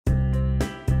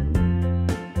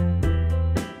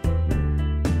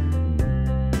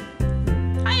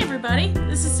everybody,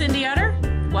 this is Cindy Utter.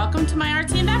 Welcome to my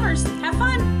artsy endeavors. Have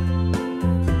fun!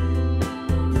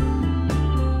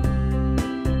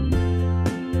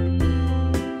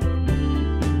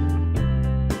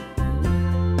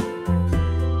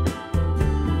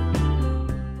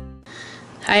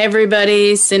 Hi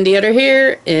everybody, Cindy Utter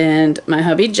here, and my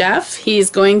hubby Jeff. He's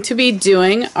going to be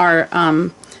doing our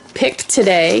pick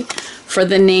today for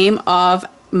the name of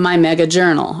my mega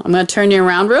journal. I'm going to turn you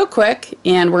around real quick,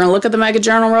 and we're going to look at the mega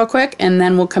journal real quick, and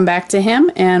then we'll come back to him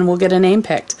and we'll get a name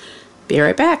picked. Be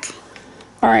right back.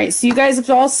 Alright, so you guys have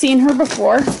all seen her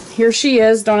before. Here she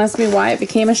is. Don't ask me why it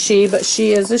became a she, but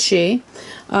she is a she.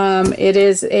 It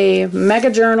is a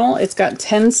mega journal. It's got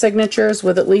 10 signatures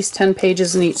with at least 10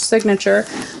 pages in each signature,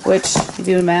 which, if you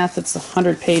do the math, it's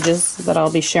 100 pages that I'll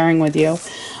be sharing with you.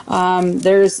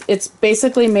 It's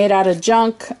basically made out of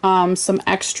junk, some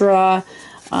extra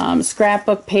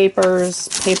scrapbook papers,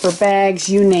 paper bags,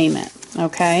 you name it.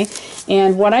 Okay,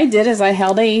 and what I did is I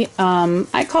held a,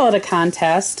 I call it a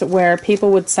contest, where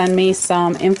people would send me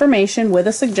some information with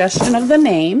a suggestion of the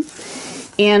name.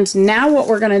 And now what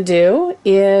we're going to do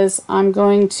is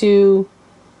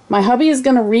my hubby is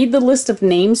going to read the list of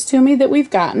names to me that we've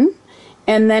gotten,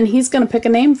 and then he's going to pick a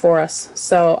name for us.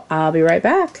 So I'll be right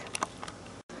back.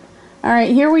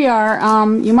 Alright, here we are.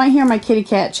 You might hear my kitty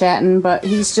cat chatting, but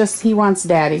he wants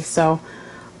daddy. So,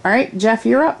 alright, Jeff,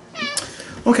 you're up.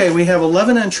 Okay, we have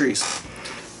 11 entries,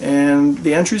 and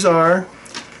the entries are,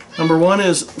 number 1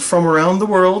 is From Around the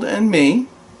World and Me.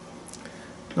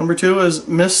 Number 2 is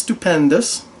Miss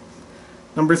Stupendous.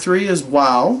 Number 3 is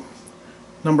Wow.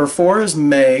 Number 4 is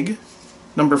Meg.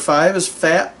 Number 5 is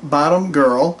Fat Bottom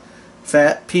Girl,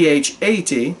 Fat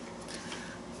P-H-A-T.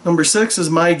 Number 6 is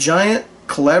My Giant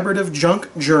Collaborative Junk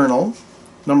Journal.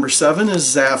 Number 7 is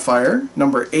Sapphire.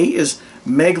 Number 8 is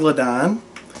Megalodon.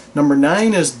 Number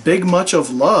 9 is Big Much of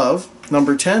Love.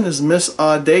 Number 10 is Miss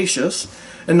Audacious.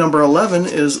 And number 11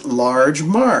 is Large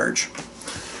Marge.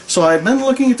 So I've been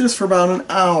looking at this for about an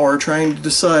hour trying to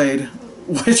decide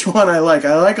which one I like.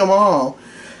 I like them all,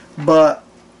 but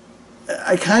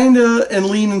I kind of am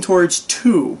leaning towards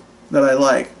 2 that I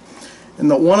like. And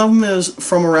one of them is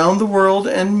From Around the World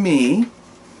and Me,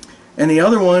 and the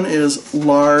other one is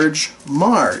Large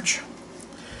Marge.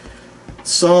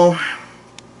 So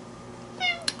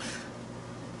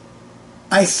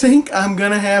I think I'm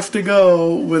going to have to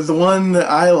go with the one that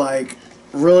I like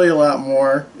really a lot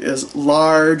more. Is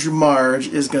Large Marge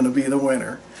is going to be the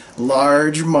winner.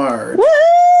 Large Marge.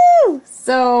 Woo!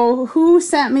 So who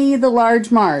sent me the Large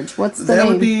Marge? What's the name?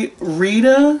 That would be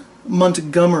Rita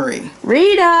Montgomery.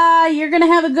 Rita, you're going to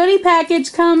have a goodie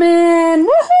package coming.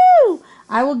 Woohoo!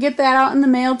 I will get that out in the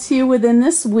mail to you within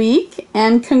this week.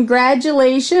 And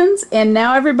congratulations. And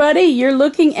now everybody, you're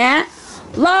looking at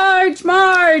Large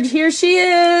Marge. Here she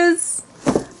is.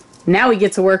 Now we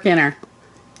get to work in her.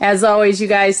 As always, you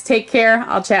guys, take care.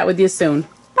 I'll chat with you soon.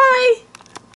 Bye.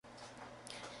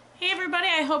 Hey everybody,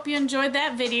 I hope you enjoyed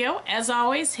that video. As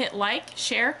always, hit like,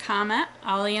 share, comment.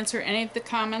 I'll answer any of the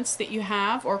comments that you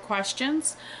have or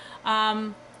questions.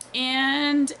 And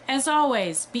as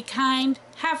always, be kind,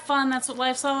 have fun. That's what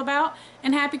life's all about.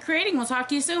 And happy creating. We'll talk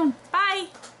to you soon. Bye.